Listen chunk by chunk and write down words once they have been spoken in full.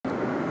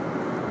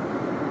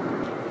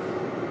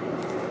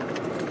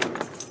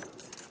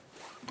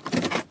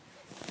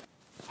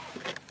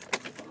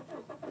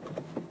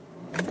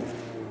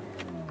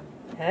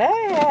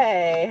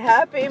Hey,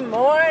 happy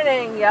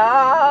morning,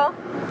 y'all.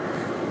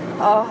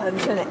 Oh, I'm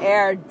just gonna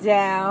air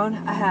down.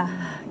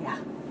 Yeah.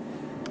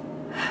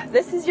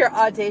 This is your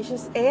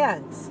audacious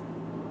aunt.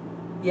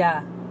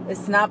 Yeah,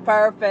 it's not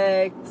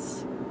perfect.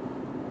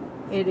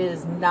 It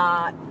is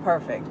not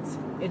perfect.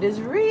 It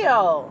is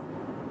real.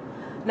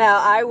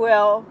 Now, I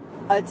will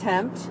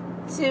attempt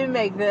to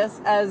make this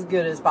as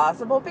good as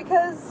possible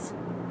because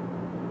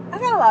I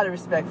got a lot of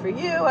respect for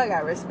you. I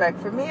got respect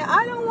for me.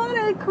 I don't want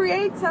to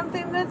create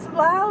something that's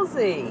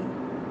lousy.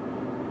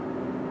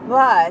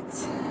 But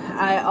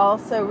I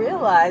also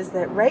realize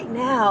that right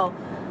now,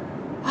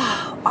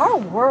 our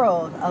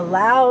world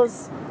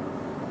allows,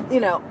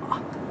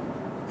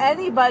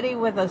 anybody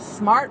with a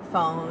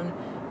smartphone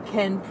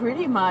can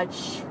pretty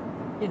much,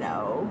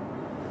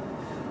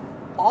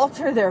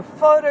 alter their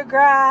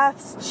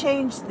photographs,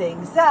 change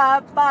things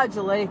up,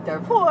 modulate their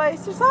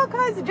voice. There's all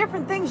kinds of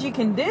different things you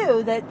can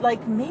do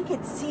that make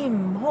it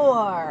seem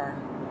more.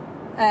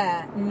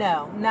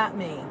 No, not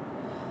me.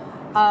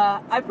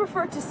 I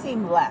prefer to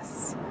seem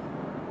less.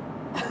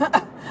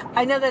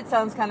 I know that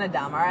sounds kind of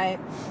dumb, all right?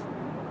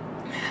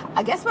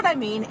 I guess what I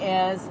mean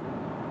is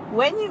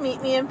when you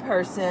meet me in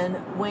person,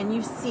 when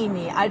you see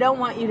me, I don't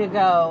want you to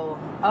go,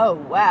 oh,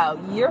 wow,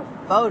 your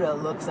photo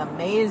looks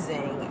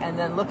amazing, and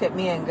then look at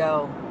me and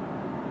go,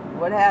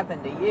 what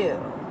happened to you?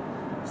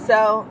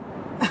 So,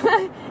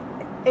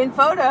 in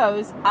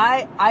photos,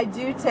 I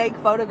do take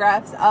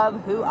photographs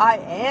of who I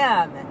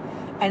am,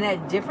 and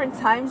at different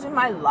times in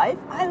my life,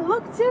 I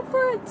look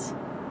different.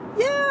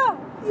 Yeah,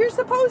 you're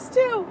supposed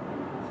to.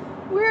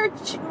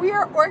 We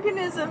are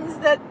organisms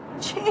that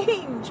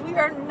change. We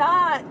are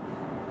not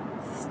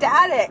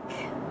static.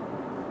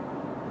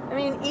 I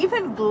mean,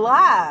 even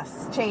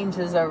glass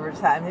changes over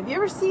time. Have you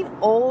ever seen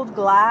old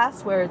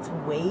glass where it's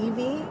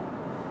wavy?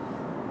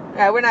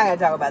 We're not going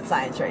to talk about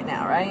science right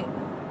now, right?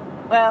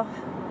 Well,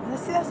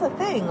 that's the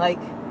thing.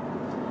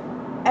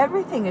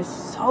 Everything is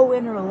so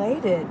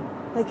interrelated.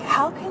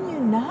 How can you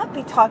not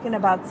be talking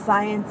about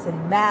science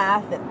and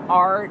math and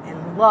art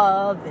and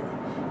love and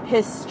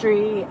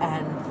history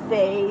and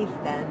faith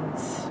and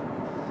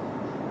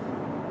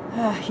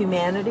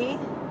humanity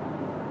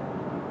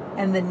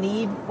and the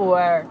need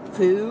for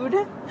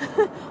food,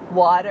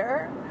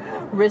 water,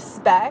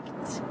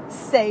 respect,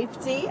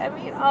 safety? I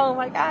mean, oh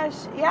my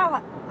gosh, yeah,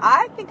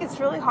 I think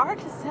it's really hard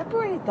to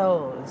separate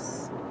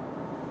those.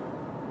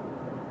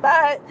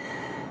 But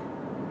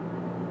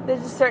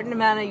there's a certain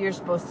amount of you're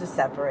supposed to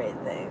separate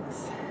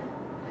things.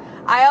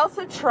 I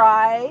also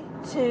try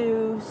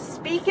to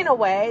speak in a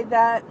way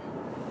that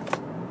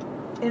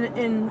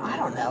in I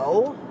don't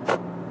know,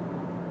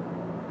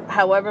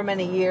 however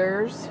many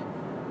years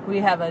we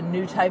have a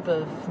new type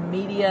of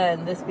media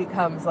and this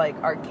becomes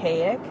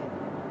archaic.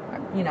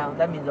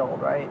 That means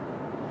old, right?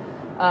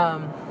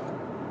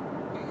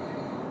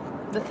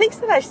 The things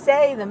that I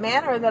say, the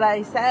manner that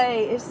I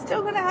say is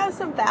still going to have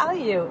some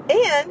value.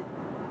 And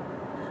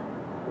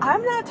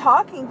I'm not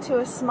talking to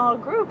a small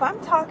group. I'm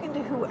talking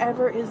to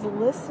whoever is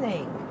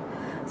listening.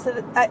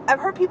 So I've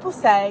heard people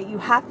say you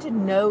have to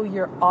know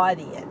your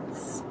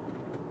audience.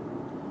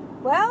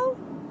 Well,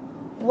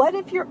 what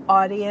if your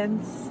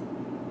audience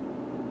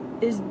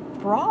is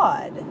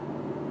broad?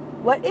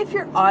 What if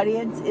your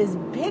audience is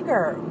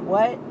bigger?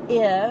 What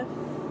if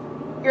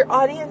your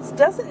audience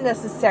doesn't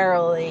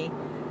necessarily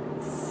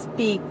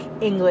speak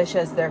English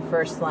as their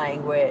first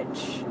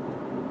language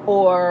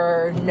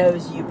or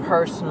knows you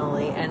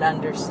personally and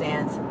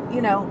understands?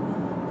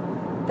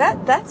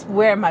 That's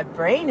where my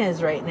brain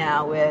is right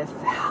now with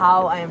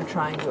how I am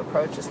trying to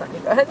approach this. Let me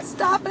go ahead and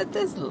stop at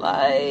this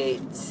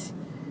light.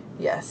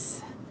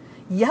 Yes.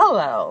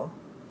 Yellow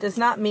does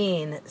not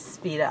mean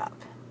speed up.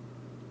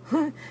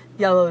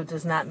 Yellow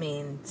does not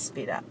mean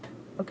speed up.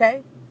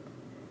 Okay?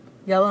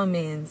 Yellow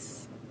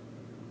means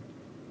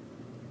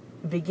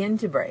begin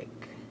to break.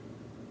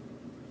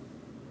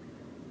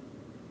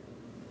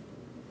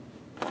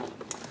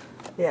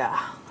 Yeah.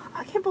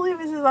 I can't believe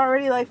this is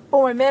already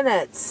 4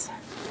 minutes.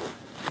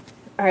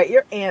 All right,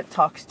 your aunt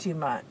talks too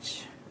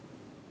much.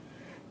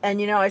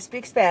 And I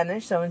speak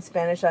Spanish, so in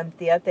Spanish I'm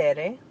Tía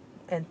Tere.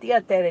 And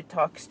Tía Tere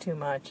talks too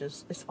much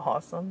is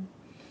awesome.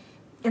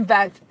 In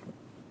fact,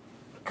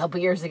 a couple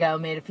years ago, I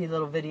made a few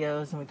little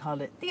videos and we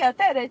called it Tía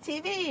Tere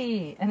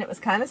TV. And it was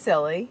kind of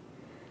silly.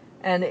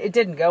 And it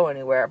didn't go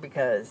anywhere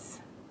because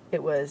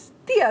it was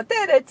Tía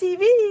Tere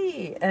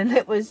TV. And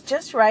it was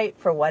just right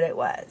for what it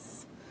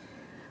was.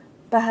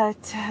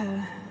 But,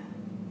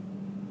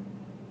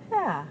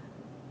 yeah.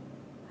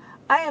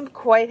 I am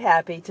quite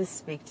happy to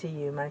speak to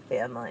you, my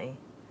family.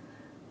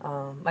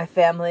 My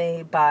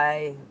family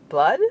by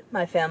blood,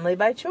 my family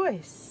by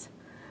choice,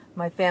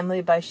 my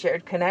family by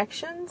shared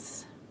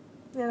connections.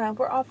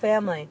 We're all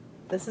family.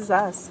 This is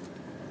us.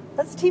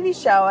 That's a TV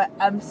show.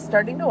 I'm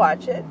starting to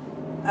watch it.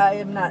 I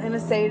am not going to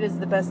say it is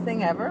the best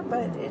thing ever,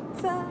 but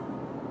it's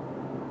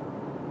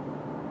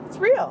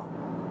real.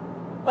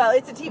 Well,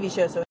 it's a TV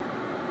show, so.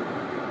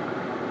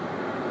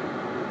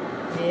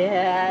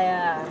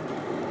 Yeah.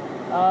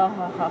 Oh.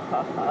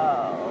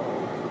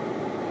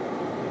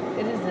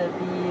 It is a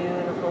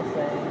beautiful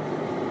thing.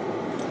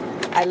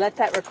 I let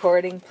that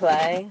recording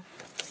play,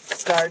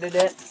 started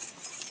it,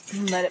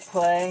 let it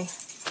play.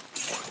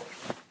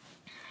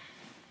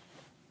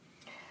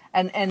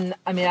 And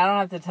I mean, I don't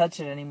have to touch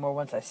it anymore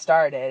once I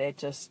start it. It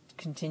just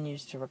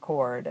continues to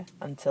record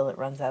until it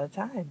runs out of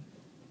time,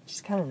 which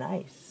is kind of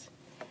nice.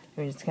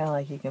 I mean, it's kind of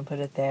like you can put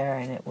it there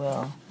and it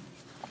will,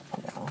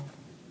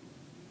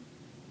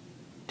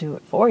 do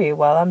it for you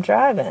while I'm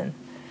driving.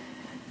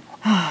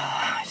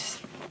 I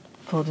just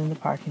pulled in the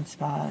parking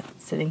spot,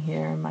 sitting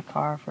here in my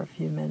car for a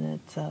few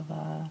minutes of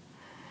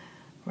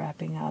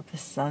wrapping up. The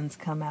sun's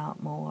come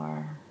out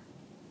more.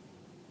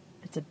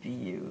 It's a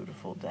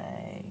beautiful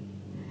day.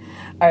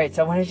 All right,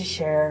 so I wanted to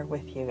share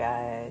with you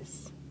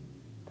guys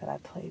that I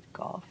played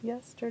golf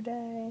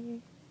yesterday.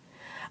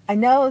 I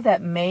know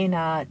that may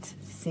not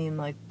seem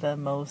like the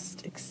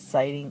most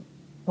exciting.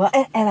 Well,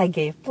 and I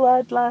gave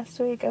blood last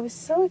week. I was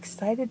so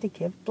excited to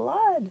give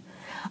blood.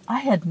 I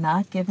had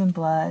not given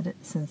blood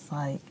since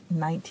like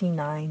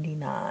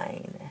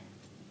 1999.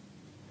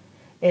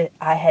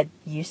 I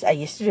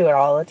used to do it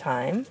all the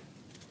time.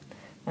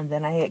 And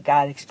then I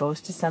got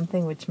exposed to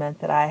something which meant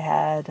that I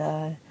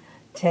had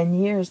 10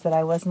 years that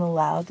I wasn't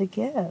allowed to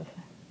give.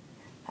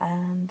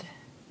 And,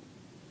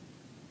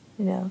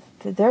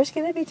 there's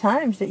going to be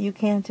times that you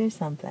can't do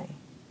something.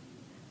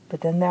 But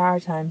then there are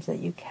times that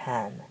you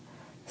can.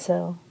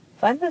 So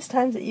find those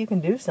times that you can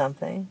do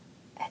something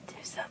and do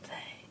something.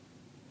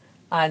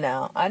 I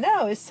know.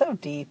 It's so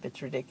deep.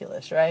 It's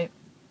ridiculous, right?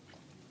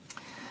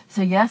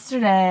 So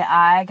yesterday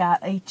I got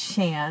a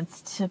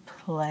chance to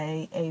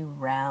play a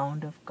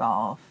round of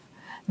golf.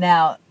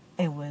 Now,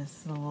 it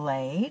was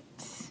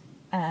late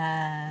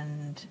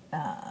and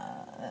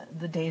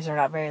the days are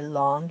not very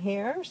long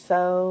here,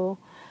 so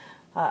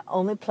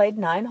only played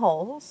 9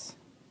 holes.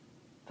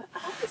 But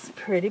I was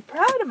pretty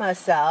proud of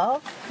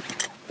myself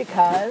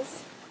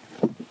because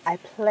I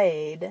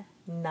played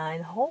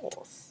 9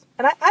 holes.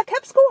 And I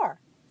kept score.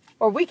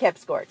 Or we kept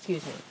score,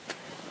 excuse me.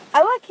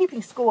 I like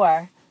keeping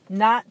score.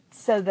 Not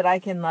so that I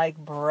can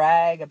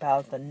brag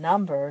about the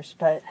numbers,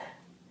 but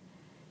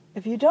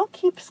if you don't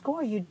keep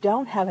score, you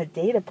don't have a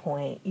data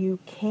point. You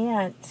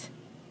can't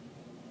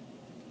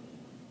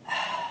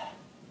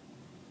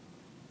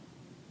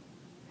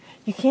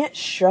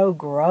show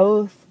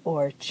growth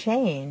or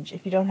change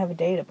if you don't have a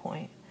data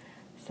point.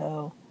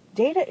 So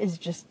data is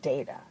just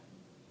data.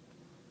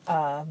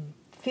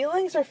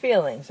 Feelings are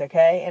feelings,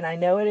 okay? And I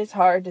know it is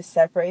hard to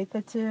separate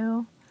the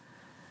two.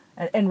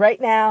 And right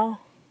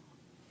now,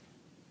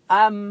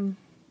 I'm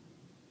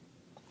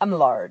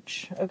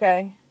large,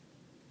 okay?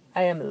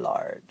 I am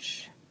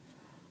large.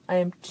 I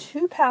am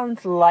 2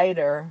 pounds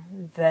lighter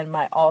than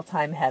my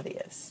all-time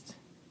heaviest.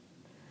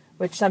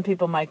 Which some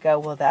people might go,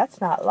 well, that's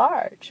not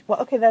large. Well,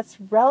 okay, that's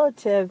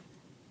relative,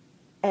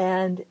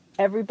 and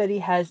everybody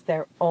has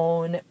their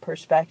own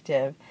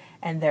perspective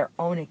and their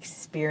own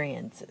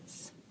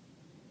experiences.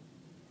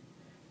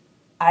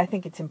 I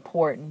think it's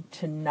important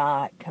to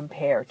not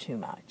compare too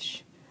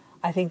much.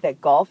 I think that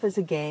golf is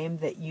a game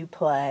that you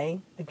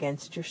play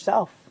against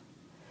yourself.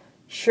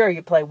 Sure,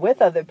 you play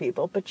with other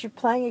people, but you're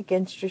playing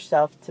against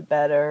yourself to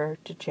better,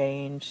 to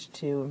change,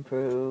 to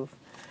improve.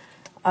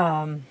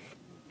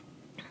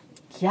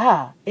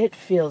 Yeah, it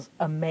feels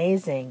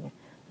amazing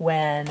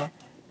when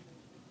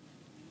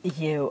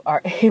you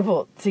are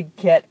able to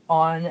get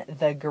on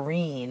the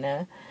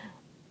green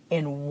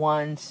in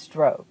one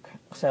stroke.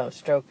 So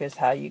stroke is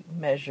how you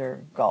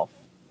measure golf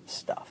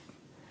stuff.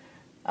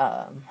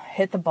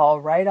 Hit the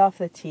ball right off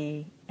the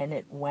tee, and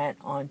it went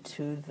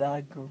onto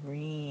the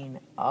green.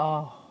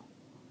 Oh,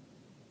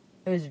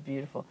 it was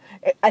beautiful.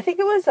 I think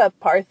it was a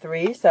par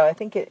 3, so I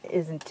think it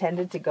is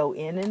intended to go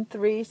in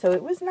 3. So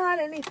it was not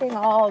anything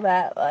all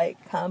that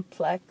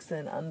complex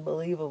and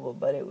unbelievable,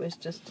 but it was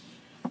just,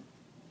 I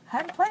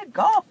hadn't played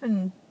golf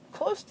in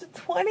close to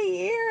 20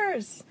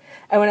 years.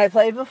 And when I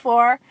played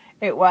before,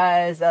 it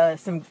was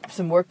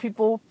some work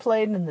people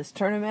played in this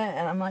tournament,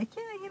 and I'm like,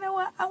 yeah, you know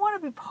what? I want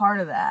to be part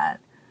of that.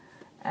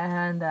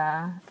 And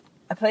I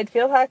played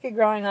field hockey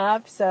growing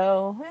up,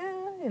 so,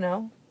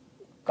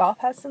 golf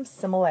has some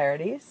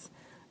similarities.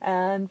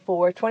 And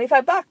for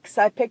 $25,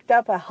 I picked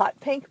up a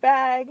hot pink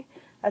bag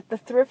at the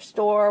thrift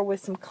store with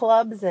some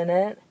clubs in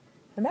it.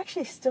 I'm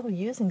actually still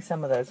using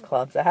some of those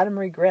clubs. I had them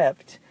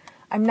regripped.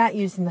 I'm not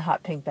using the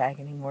hot pink bag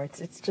anymore.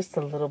 It's just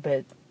a little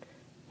bit,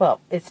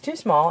 it's too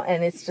small,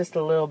 and it's just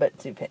a little bit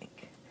too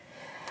pink.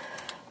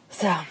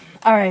 So,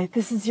 all right,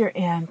 this is your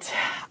aunt.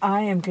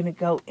 I am going to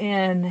go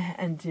in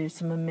and do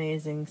some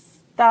amazing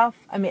stuff.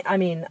 I'm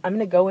going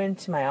to go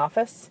into my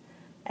office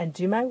and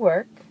do my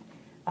work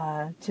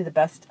to the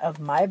best of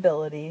my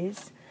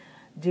abilities,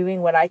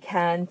 doing what I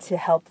can to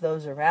help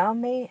those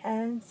around me,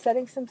 and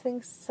setting some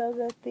things so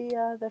that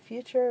the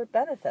future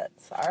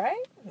benefits. All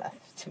right?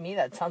 To me,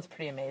 that sounds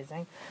pretty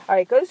amazing. All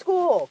right, go to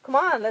school. Come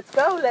on, let's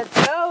go.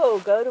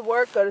 Go to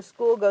work, go to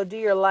school, go do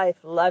your life.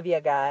 Love you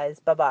guys.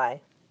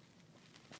 Bye-bye.